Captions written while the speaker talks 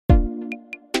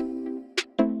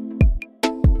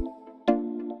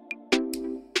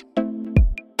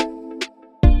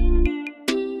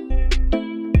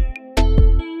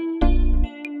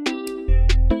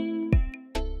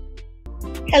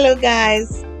Hello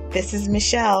guys, this is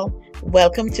Michelle.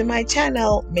 Welcome to my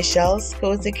channel, Michelle's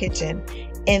Cozy Kitchen.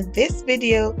 In this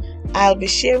video, I'll be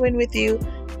sharing with you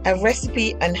a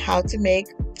recipe on how to make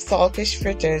saltfish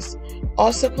fritters,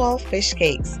 also called fish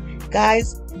cakes.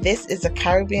 Guys, this is a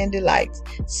Caribbean delight,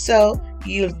 so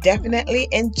you'll definitely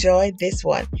enjoy this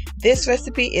one. This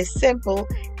recipe is simple,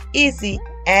 easy,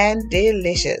 and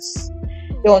delicious.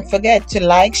 Don't forget to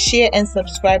like, share, and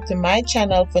subscribe to my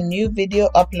channel for new video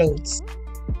uploads.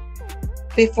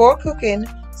 Before cooking,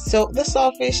 soak the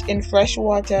saltfish in fresh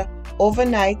water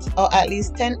overnight or at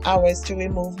least 10 hours to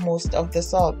remove most of the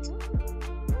salt.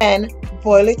 Then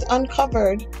boil it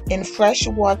uncovered in fresh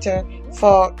water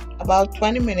for about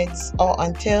 20 minutes or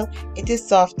until it is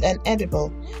soft and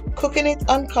edible. Cooking it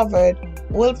uncovered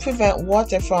will prevent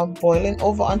water from boiling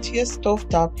over onto your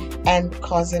stovetop and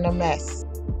causing a mess.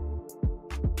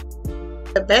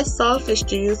 The best saltfish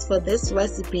to use for this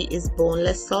recipe is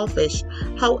boneless saltfish.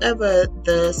 However,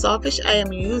 the saltfish I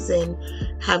am using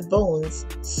have bones,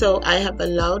 so I have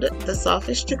allowed the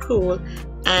saltfish to cool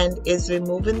and is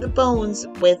removing the bones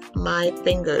with my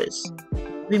fingers.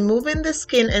 Removing the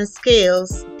skin and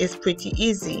scales is pretty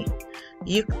easy.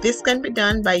 This can be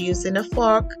done by using a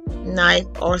fork, knife,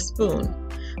 or spoon.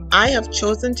 I have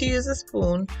chosen to use a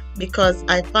spoon because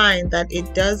I find that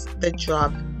it does the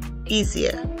job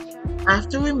easier.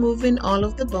 After removing all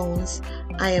of the bones,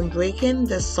 I am breaking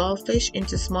the saltfish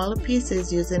into smaller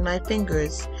pieces using my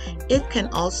fingers. It can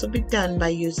also be done by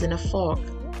using a fork.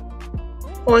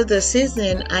 For the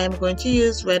seasoning, I am going to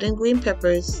use red and green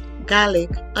peppers,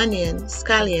 garlic, onion,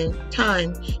 scallion,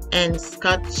 thyme, and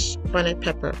Scotch bonnet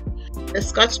pepper. The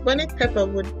Scotch bonnet pepper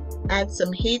would add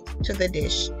some heat to the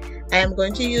dish. I am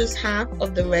going to use half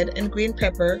of the red and green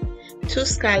pepper, 2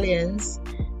 scallions,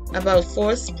 about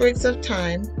 4 sprigs of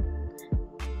thyme,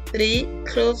 3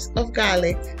 cloves of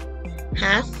garlic,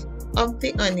 half of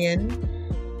the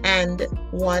onion, and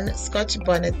 1 Scotch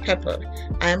bonnet pepper.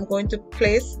 I am going to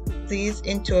place these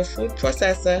into a food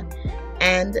processor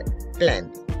and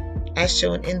blend as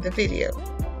shown in the video.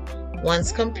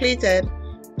 Once completed,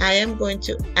 I am going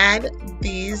to add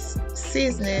these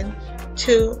seasoning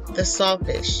to the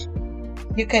saltfish.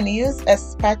 You can use a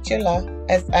spatula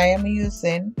as I am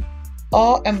using,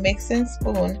 or a mixing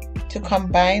spoon to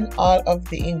combine all of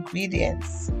the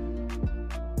ingredients.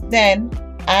 Then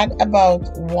add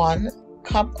about 1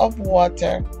 cup of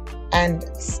water and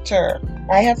stir.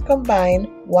 I have combined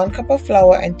 1 cup of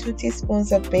flour and 2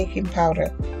 teaspoons of baking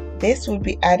powder. This will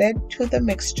be added to the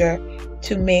mixture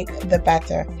to make the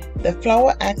batter. The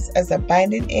flour acts as a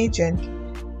binding agent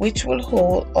which will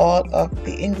hold all of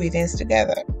the ingredients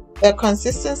together. The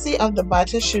consistency of the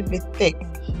batter should be thick.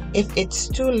 If it's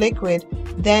too liquid,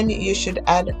 then you should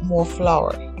add more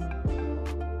flour.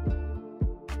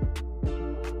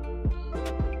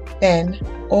 Then,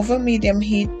 over medium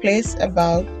heat, place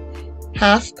about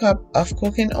half cup of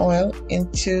cooking oil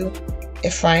into a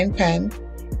frying pan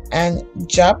and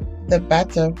drop the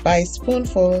batter by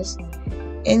spoonfuls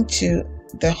into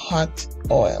the hot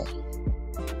oil.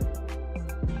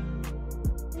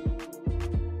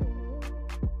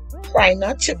 Try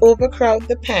not to overcrowd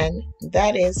the pan,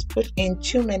 that is, put in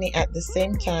too many at the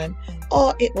same time,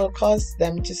 or it will cause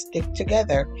them to stick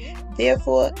together.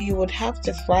 Therefore, you would have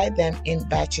to fry them in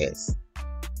batches.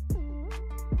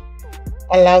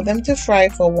 Allow them to fry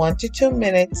for 1 to 2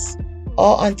 minutes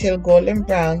or until golden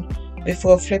brown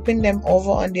before flipping them over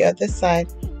on the other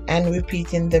side and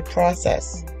repeating the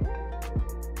process.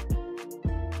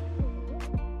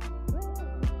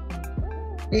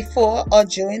 Before or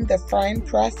during the frying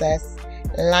process,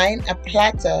 line a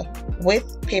platter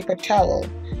with paper towel.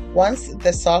 Once the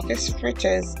saltfish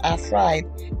fritters are fried,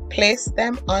 place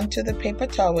them onto the paper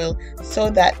towel so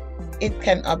that it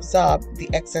can absorb the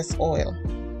excess oil.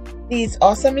 These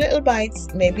awesome little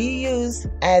bites may be used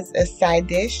as a side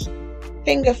dish,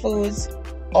 finger foods,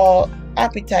 or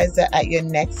appetizer at your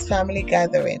next family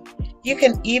gathering. You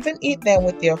can even eat them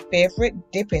with your favorite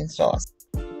dipping sauce.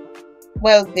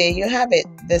 Well, there you have it,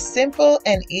 the simple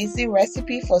and easy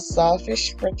recipe for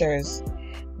saltfish fritters.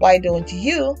 Why don't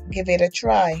you give it a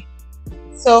try?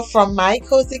 So from my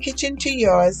cozy kitchen to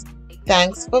yours,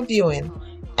 thanks for viewing.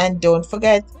 And don't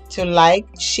forget to like,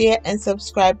 share, and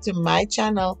subscribe to my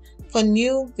channel for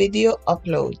new video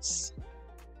uploads.